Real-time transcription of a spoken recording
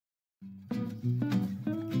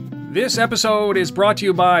This episode is brought to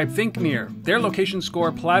you by ThinkNear. Their location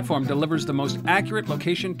score platform delivers the most accurate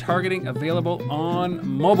location targeting available on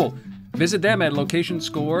mobile. Visit them at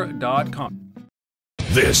locationscore.com.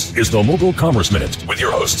 This is the Mobile Commerce Minute with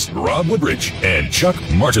your hosts, Rob Woodbridge and Chuck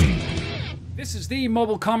Martin. This is the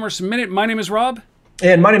Mobile Commerce Minute. My name is Rob.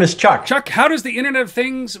 And my name is Chuck. Chuck, how does the Internet of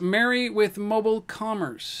Things marry with mobile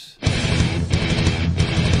commerce?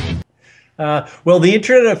 Well, the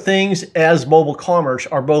Internet of Things as mobile commerce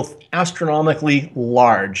are both astronomically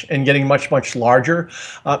large and getting much, much larger.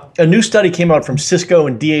 A new study came out from Cisco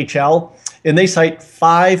and DHL, and they cite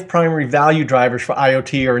 5 primary value drivers for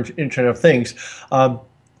IoT or Internet of Things.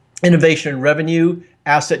 Innovation and revenue,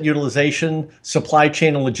 asset utilization, supply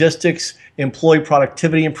chain and logistics, employee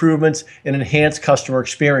productivity improvements, and enhanced customer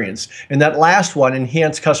experience. And that last one,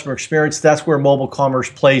 enhanced customer experience, that's where mobile commerce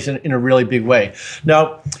plays in a really big way.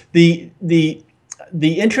 Now, the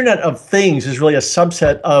Internet of Things is really a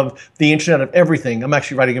subset of the Internet of Everything. I'm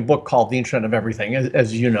actually writing a book called The Internet of Everything,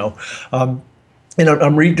 as you know. And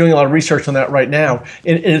I'm doing a lot of research on that right now.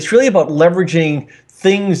 And it's really about leveraging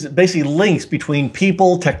things, basically links between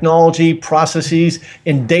people, technology, processes,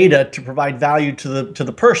 and data to provide value to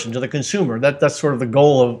the person, to the consumer. That's sort of the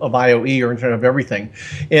goal of IoE or Internet of Everything.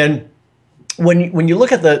 And when you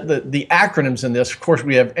look at the acronyms in this, of course,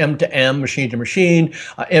 we have M to M, machine to machine,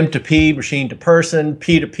 M to P, machine to person,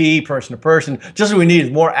 P to P, person to person. Just what we need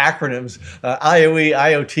is more acronyms. IoE,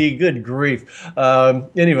 IoT, good grief.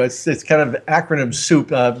 Anyway, it's kind of acronym soup,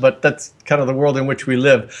 but that's kind of the world in which we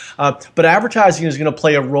live. But advertising is going to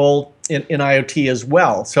play a role in IoT as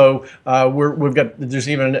well. So there's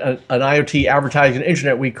even an IoT Advertising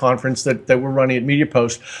Internet Week conference that we're running at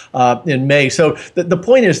MediaPost in May. So the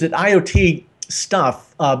point is that IoT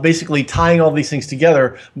stuff, basically tying all these things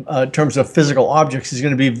together in terms of physical objects, is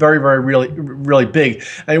going to be very, very, really big.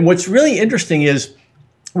 And what's really interesting is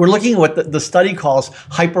we're looking at what the study calls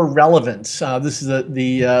hyper-relevance. This is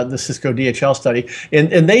the Cisco DHL study.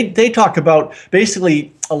 And they talk about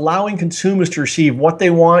basically allowing consumers to receive what they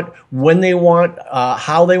want, when they want,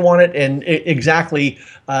 how they want it, and exactly,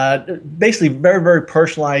 basically very, very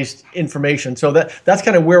personalized information. So that's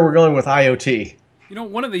kind of where we're going with IoT. You know,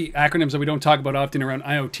 one of the acronyms that we don't talk about often around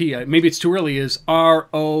IoT, maybe it's too early, is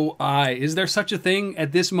ROI. Is there such a thing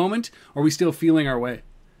at this moment, or are we still feeling our way?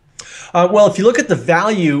 Well, if you look at the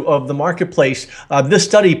value of the marketplace, this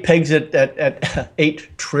study pegs it at $8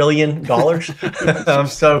 trillion.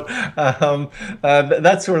 So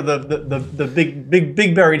that's sort of the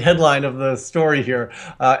big buried headline of the story here.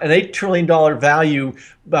 An $8 trillion value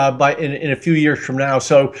in a few years from now.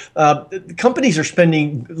 So companies are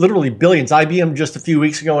spending literally billions. IBM just a few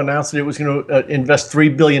weeks ago announced that it was going to invest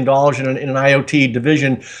 $3 billion in an IoT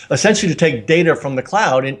division, essentially to take data from the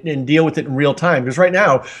cloud and deal with it in real time. Because right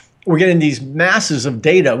now, we're getting these masses of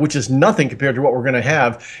data, which is nothing compared to what we're going to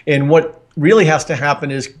have. And what really has to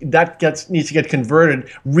happen is that needs to get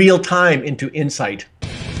converted real time into insight.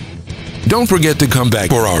 Don't forget to come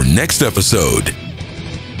back for our next episode.